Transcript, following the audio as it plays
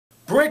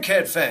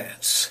BRICKHEAD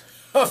fans,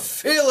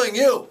 feeling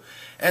you.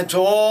 And to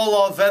all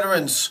our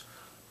veterans,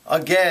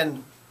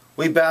 again,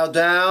 we bow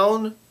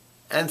down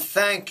and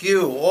thank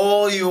you,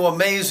 all you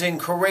amazing,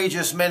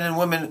 courageous men and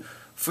women,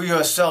 for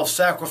your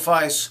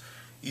self-sacrifice.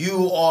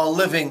 You are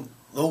living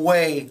the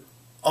way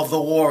of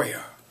the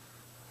warrior.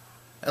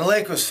 And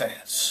Lakers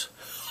fans,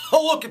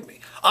 oh, look at me.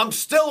 I'm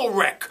still a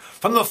wreck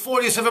from the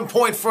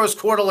 47-point first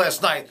quarter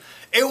last night.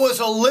 It was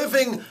a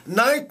living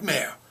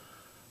nightmare.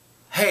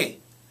 Hey,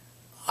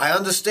 I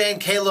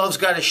understand K-Love's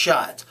got a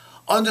shot.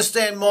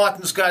 Understand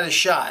Martin's got a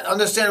shot.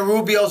 Understand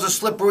Rubio's a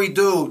slippery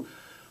dude.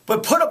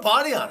 But put a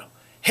body on him.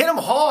 Hit him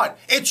hard.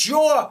 It's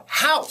your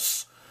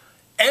house.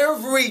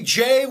 Every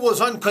J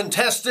was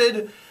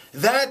uncontested.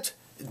 That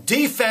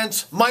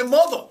defense, my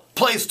mother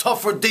plays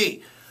tougher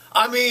D.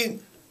 I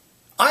mean,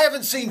 I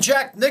haven't seen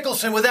Jack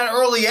Nicholson with that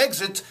early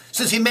exit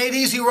since he made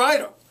Easy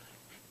Rider.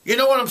 You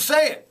know what I'm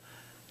saying?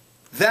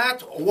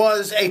 That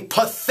was a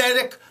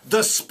pathetic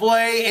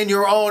display in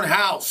your own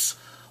house.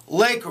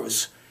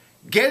 Lakers,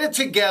 get it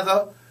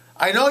together.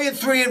 I know you're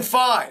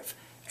 3-5.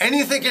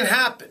 Anything can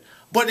happen.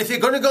 But if you're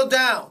going to go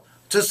down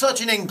to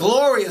such an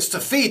inglorious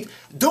defeat,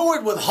 do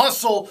it with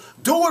hustle,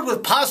 do it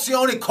with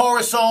passione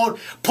corazon,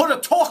 put a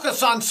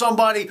torcus on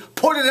somebody,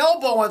 put an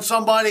elbow on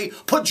somebody,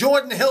 put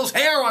Jordan Hill's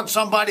hair on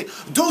somebody,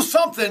 do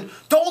something.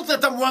 Don't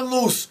let them run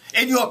loose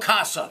in your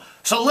CASA.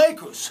 So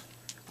Lakers,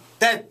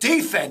 that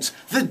defense,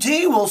 the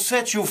D will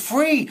set you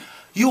free.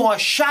 You are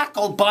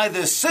shackled by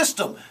this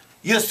system.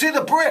 You see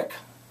the brick?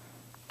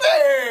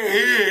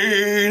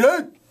 Hey,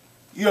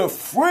 you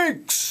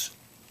freaks.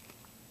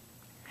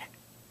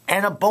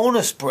 And a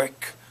bonus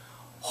brick.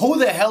 Who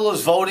the hell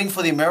is voting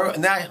for the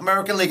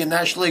American League and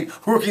National League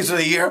Rookies of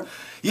the Year?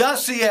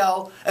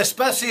 YASIEL,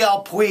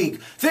 especial PUIG.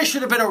 This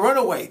should have been a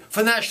runaway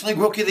for National League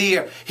Rookie of the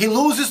Year. He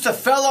loses to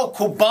fellow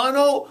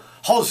Cubano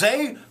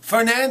Jose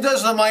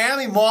Fernandez of the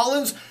Miami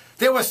Marlins.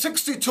 They were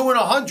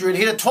 62-100.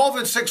 He had a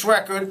 12-6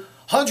 record,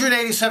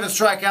 187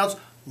 strikeouts,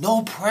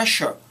 no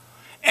pressure.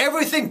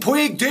 Everything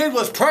Puig did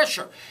was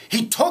pressure.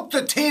 He took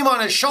the team on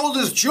his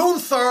shoulders June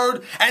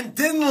 3rd and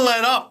didn't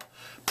let up.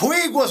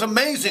 Puig was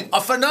amazing, a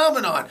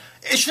phenomenon.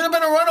 It should have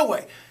been a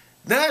runaway.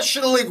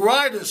 National League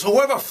riders,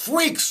 whoever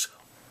freaks,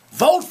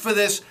 vote for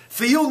this,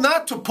 for you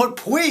not to put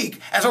Puig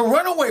as a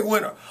runaway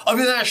winner of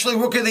your National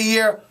League Rookie of the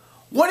Year.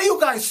 What are you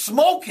guys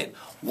smoking?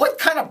 What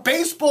kind of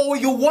baseball were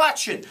you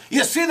watching?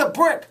 You see the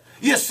brick.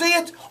 You see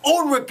it?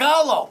 Un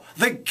regalo,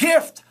 the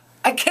gift.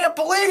 I can't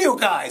believe you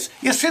guys.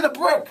 You see the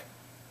brick.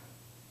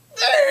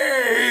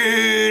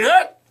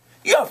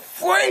 You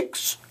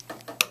freaks.